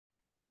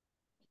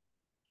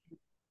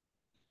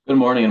Good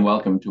morning and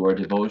welcome to our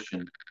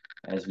devotion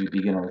as we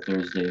begin our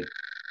Thursday.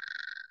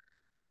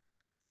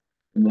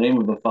 In the name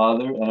of the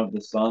Father, and of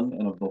the Son,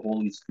 and of the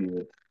Holy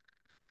Spirit.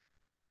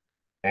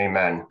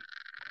 Amen.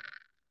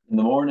 In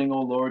the morning,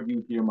 O Lord,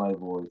 you hear my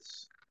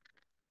voice.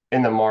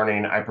 In the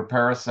morning, I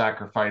prepare a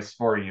sacrifice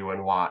for you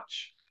and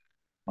watch,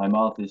 My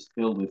mouth is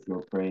filled with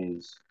your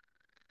praise.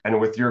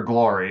 and with your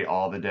glory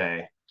all the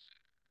day.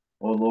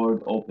 O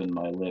Lord, open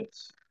my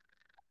lips.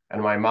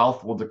 And my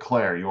mouth will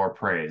declare your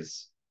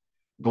praise.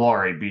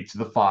 Glory be to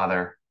the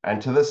Father, and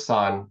to the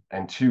Son,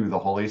 and to the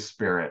Holy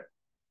Spirit,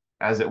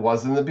 as it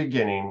was in the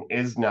beginning,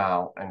 is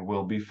now, and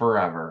will be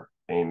forever.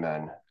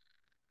 Amen.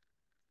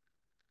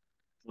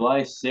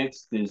 July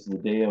 6th is the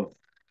day of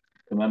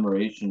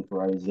commemoration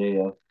for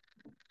Isaiah,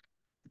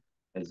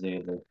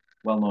 the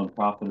well-known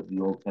prophet of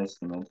the Old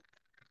Testament.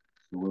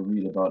 So we'll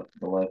read about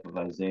the life of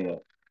Isaiah.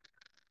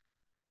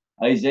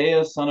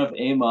 Isaiah, son of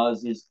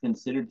Amoz, is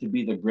considered to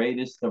be the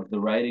greatest of the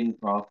writing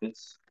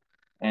prophets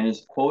and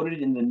is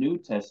quoted in the New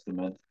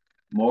Testament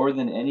more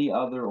than any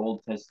other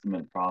Old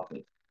Testament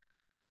prophet.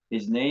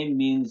 His name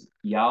means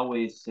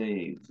Yahweh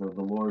saves, or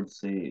the Lord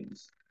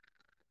saves.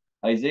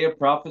 Isaiah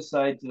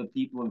prophesied to the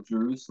people of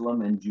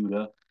Jerusalem and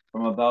Judah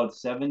from about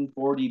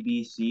 740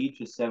 BC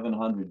to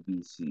 700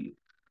 BC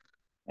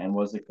and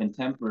was a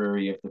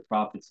contemporary of the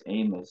prophets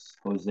Amos,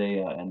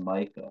 Hosea, and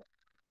Micah.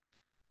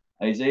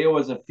 Isaiah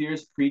was a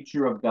fierce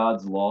preacher of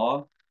God's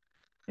law,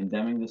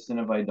 condemning the sin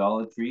of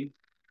idolatry.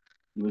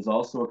 He was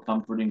also a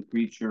comforting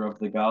preacher of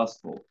the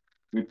gospel,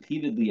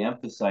 repeatedly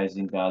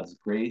emphasizing God's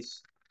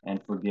grace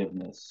and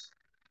forgiveness.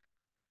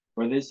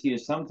 For this, he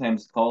is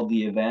sometimes called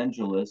the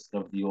evangelist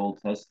of the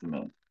Old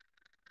Testament.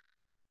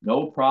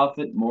 No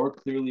prophet more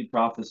clearly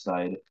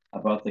prophesied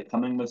about the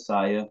coming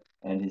Messiah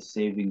and his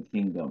saving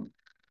kingdom.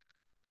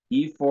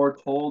 He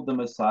foretold the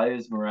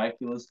Messiah's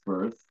miraculous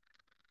birth,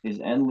 his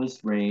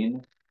endless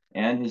reign,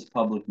 and his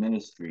public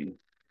ministry,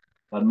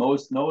 but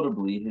most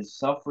notably his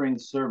suffering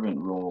servant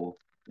role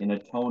in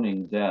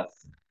atoning death.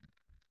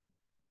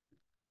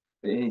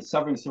 A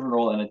suffering servant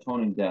role and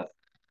atoning death.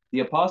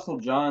 The Apostle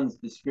John's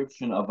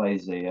description of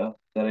Isaiah,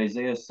 that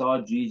Isaiah saw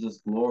Jesus'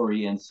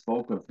 glory and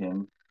spoke of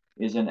him,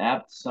 is an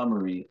apt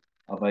summary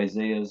of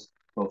Isaiah's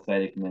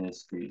prophetic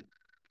ministry.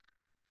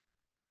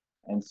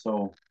 And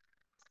so,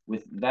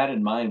 with that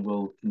in mind,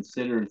 we'll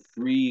consider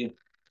three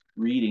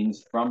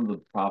readings from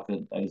the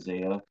prophet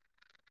Isaiah.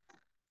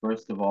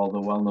 First of all, the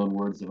well-known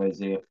words of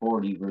Isaiah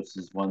 40,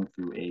 verses 1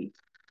 through 8.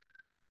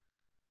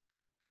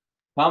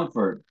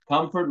 Comfort,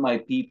 comfort my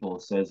people,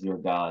 says your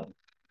God.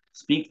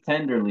 Speak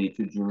tenderly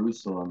to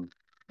Jerusalem,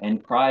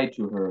 and cry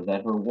to her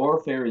that her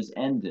warfare is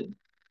ended,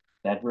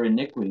 that her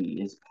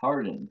iniquity is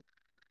pardoned,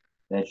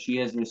 that she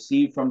has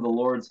received from the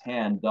Lord's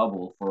hand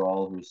double for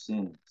all her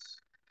sins.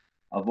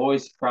 A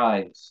voice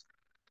cries,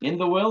 in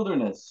the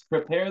wilderness,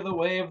 prepare the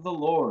way of the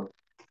Lord.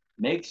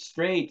 Make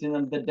straight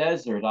in the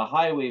desert a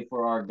highway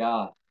for our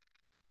God.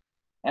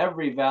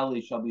 Every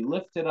valley shall be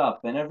lifted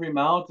up, and every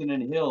mountain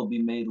and hill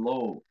be made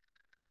low.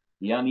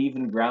 The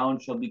uneven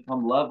ground shall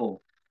become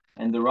level,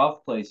 and the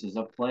rough places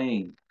a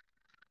plain.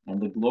 And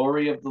the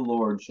glory of the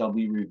Lord shall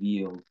be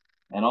revealed,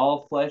 and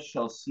all flesh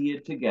shall see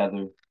it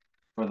together,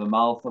 for the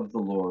mouth of the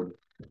Lord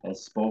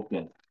has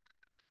spoken.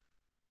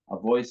 A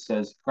voice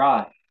says,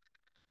 cry.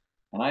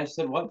 And I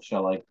said, what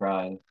shall I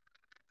cry?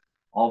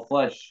 All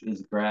flesh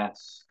is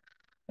grass,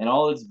 and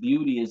all its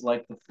beauty is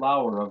like the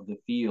flower of the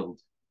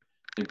field.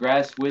 The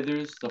grass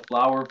withers, the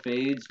flower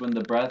fades when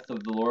the breath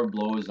of the Lord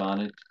blows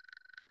on it.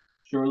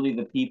 Surely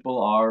the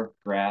people are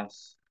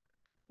grass.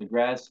 The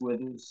grass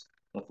withers,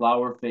 the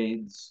flower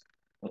fades,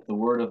 but the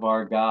word of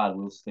our God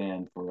will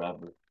stand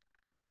forever.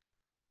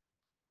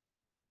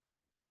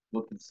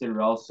 We'll consider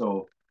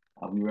also,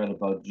 we read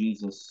about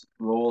Jesus'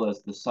 role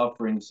as the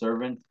suffering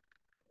servant,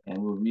 and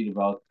we'll read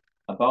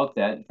about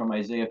that from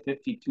Isaiah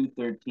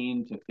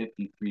 52:13 to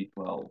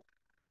 53:12.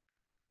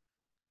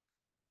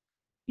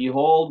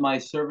 Behold, my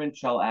servant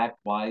shall act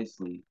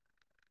wisely.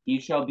 He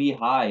shall be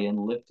high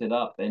and lifted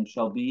up, and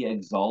shall be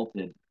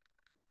exalted.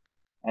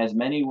 As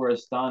many were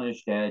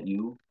astonished at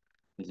you,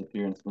 his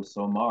appearance was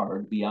so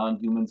marred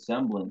beyond human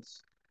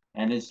semblance,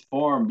 and his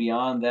form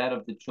beyond that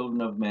of the children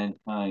of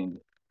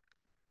mankind.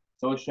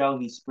 So shall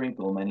he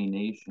sprinkle many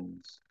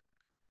nations.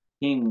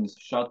 Kings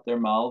shut their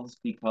mouths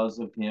because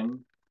of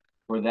him,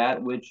 for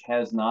that which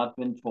has not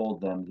been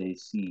told them they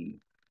see,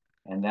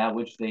 and that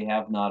which they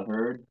have not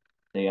heard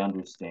they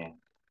understand.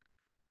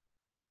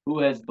 Who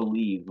has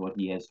believed what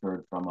he has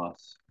heard from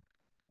us?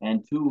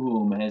 And to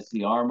whom has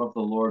the arm of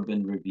the Lord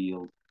been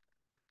revealed?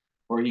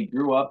 For he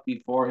grew up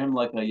before him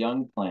like a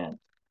young plant,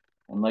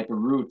 and like a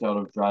root out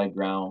of dry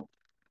ground.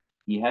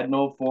 He had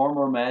no form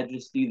or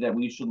majesty that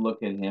we should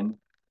look at him,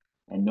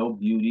 and no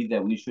beauty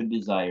that we should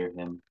desire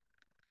him.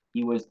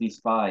 He was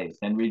despised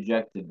and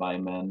rejected by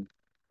men,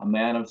 a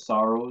man of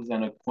sorrows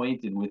and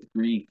acquainted with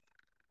grief.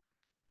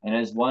 And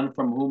as one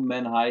from whom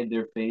men hide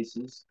their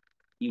faces,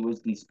 he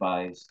was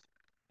despised,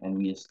 and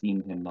we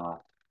esteemed him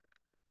not.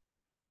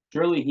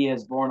 Surely he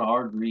has borne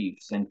our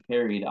griefs and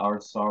carried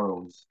our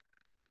sorrows,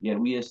 yet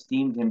we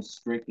esteemed him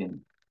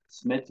stricken,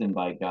 smitten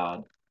by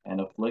God,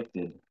 and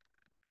afflicted.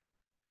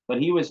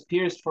 But he was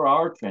pierced for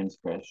our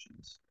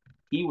transgressions,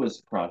 he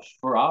was crushed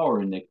for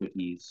our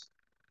iniquities.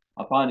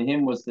 Upon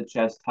him was the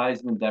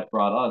chastisement that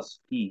brought us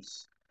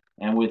peace,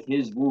 and with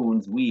his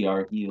wounds we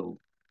are healed.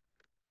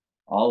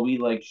 All we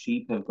like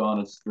sheep have gone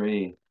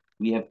astray,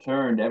 we have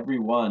turned every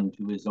one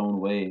to his own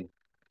way,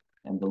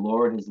 and the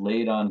Lord has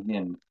laid on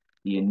him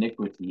the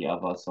iniquity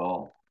of us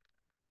all.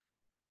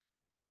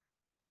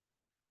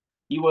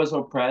 He was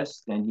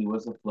oppressed and he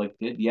was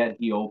afflicted, yet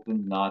he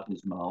opened not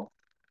his mouth.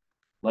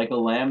 Like a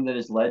lamb that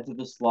is led to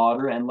the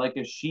slaughter, and like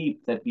a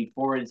sheep that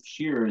before its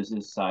shearers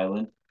is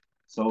silent,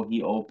 so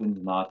he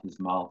opened not his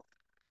mouth.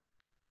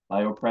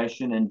 By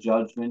oppression and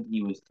judgment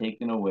he was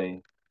taken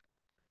away.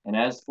 And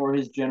as for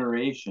his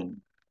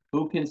generation,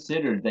 who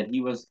considered that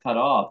he was cut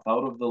off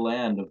out of the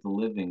land of the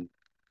living,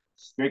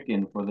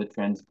 stricken for the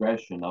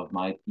transgression of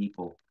my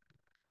people?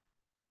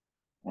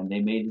 And they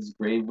made his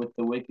grave with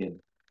the wicked,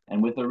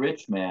 and with a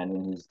rich man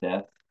in his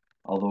death,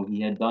 although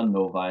he had done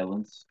no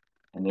violence,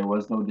 and there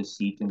was no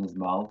deceit in his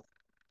mouth.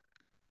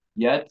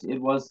 Yet it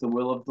was the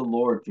will of the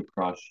Lord to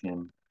crush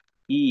him.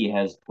 He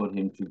has put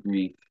him to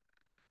grief.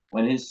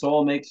 When his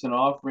soul makes an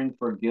offering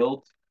for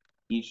guilt,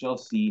 he shall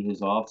see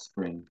his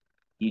offspring.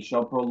 He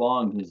shall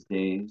prolong his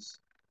days.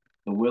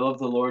 The will of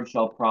the Lord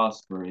shall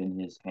prosper in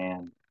his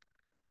hand.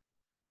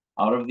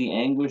 Out of the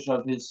anguish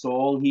of his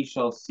soul he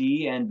shall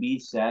see and be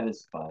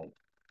satisfied.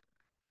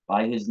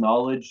 By his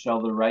knowledge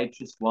shall the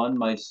righteous one,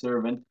 my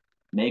servant,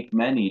 make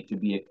many to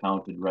be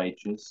accounted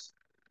righteous,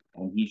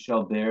 and he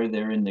shall bear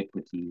their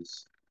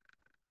iniquities.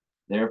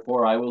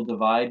 Therefore I will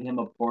divide him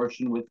a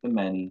portion with the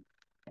many,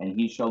 and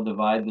he shall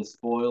divide the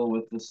spoil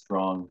with the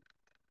strong,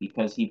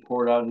 because he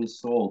poured out his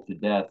soul to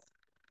death,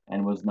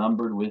 and was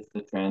numbered with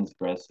the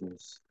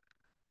transgressors.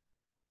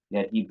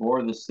 Yet he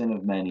bore the sin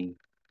of many,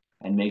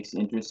 and makes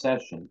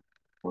intercession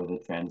for the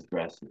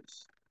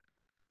transgressors.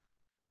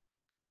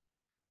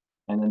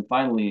 And then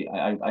finally,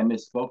 I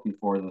misspoke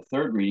before. The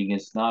third reading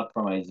is not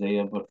from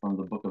Isaiah, but from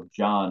the book of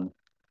John,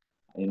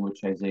 in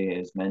which Isaiah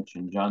is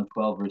mentioned. John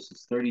 12,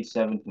 verses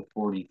 37 to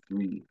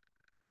 43.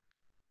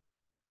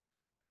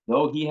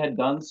 Though he had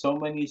done so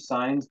many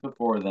signs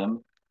before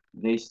them,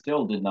 they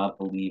still did not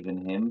believe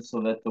in him,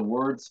 so that the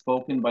word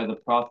spoken by the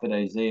prophet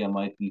Isaiah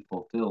might be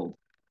fulfilled.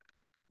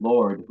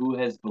 Lord, who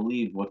has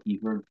believed what he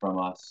heard from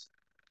us?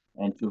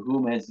 And to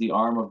whom has the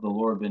arm of the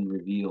Lord been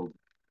revealed?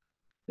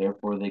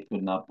 Therefore they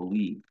could not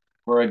believe.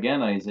 For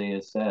again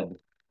Isaiah said,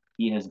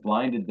 He has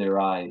blinded their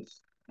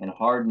eyes and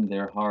hardened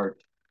their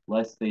heart,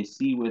 lest they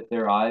see with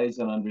their eyes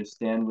and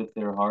understand with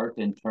their heart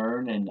and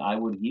turn, and I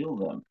would heal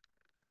them.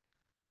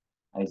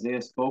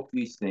 Isaiah spoke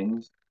these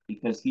things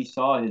because he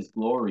saw his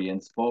glory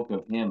and spoke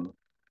of him.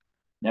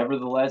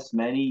 Nevertheless,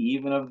 many,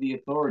 even of the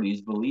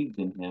authorities, believed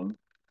in him,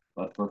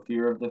 but for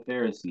fear of the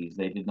Pharisees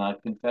they did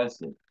not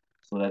confess it,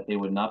 so that they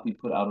would not be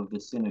put out of the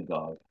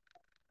synagogue.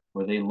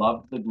 For they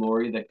loved the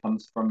glory that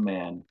comes from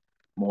man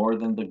more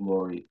than the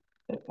glory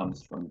that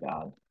comes from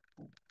God.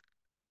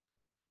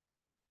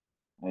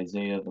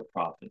 Isaiah the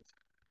prophet.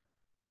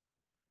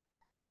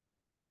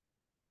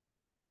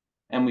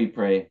 And we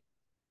pray,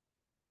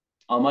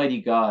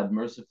 Almighty God,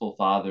 merciful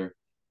Father,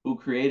 who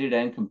created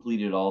and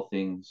completed all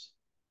things,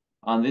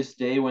 on this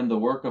day when the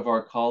work of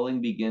our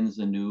calling begins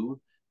anew,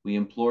 we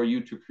implore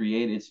you to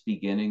create its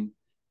beginning,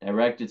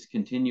 direct its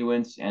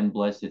continuance, and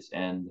bless its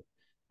end,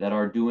 that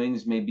our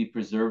doings may be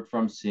preserved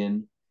from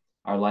sin,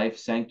 our life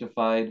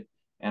sanctified,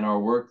 and our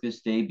work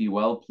this day be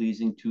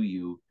well-pleasing to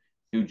you,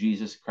 through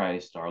Jesus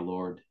Christ our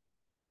Lord.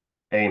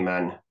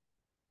 Amen.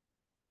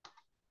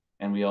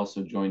 And we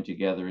also join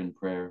together in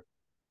prayer.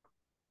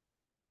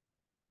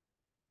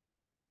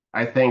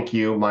 I thank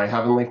you, my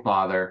heavenly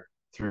Father,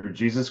 through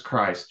Jesus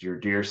Christ, your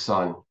dear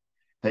Son,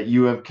 that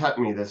you have kept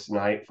me this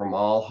night from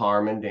all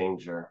harm and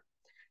danger.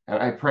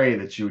 And I pray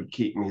that you would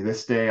keep me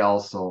this day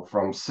also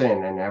from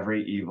sin and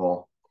every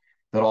evil,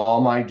 that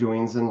all my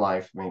doings in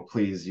life may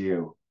please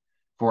you.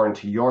 For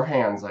into your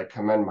hands I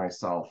commend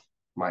myself,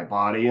 my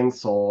body and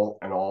soul,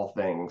 and all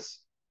things.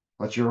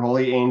 Let your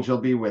holy angel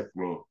be with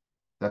me,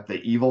 that the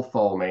evil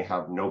foe may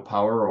have no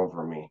power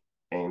over me.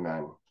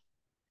 Amen.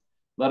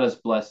 Let us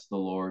bless the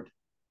Lord.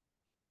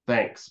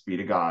 Thanks be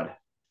to God.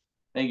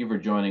 Thank you for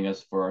joining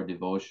us for our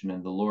devotion,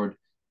 and the Lord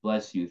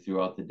bless you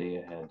throughout the day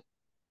ahead.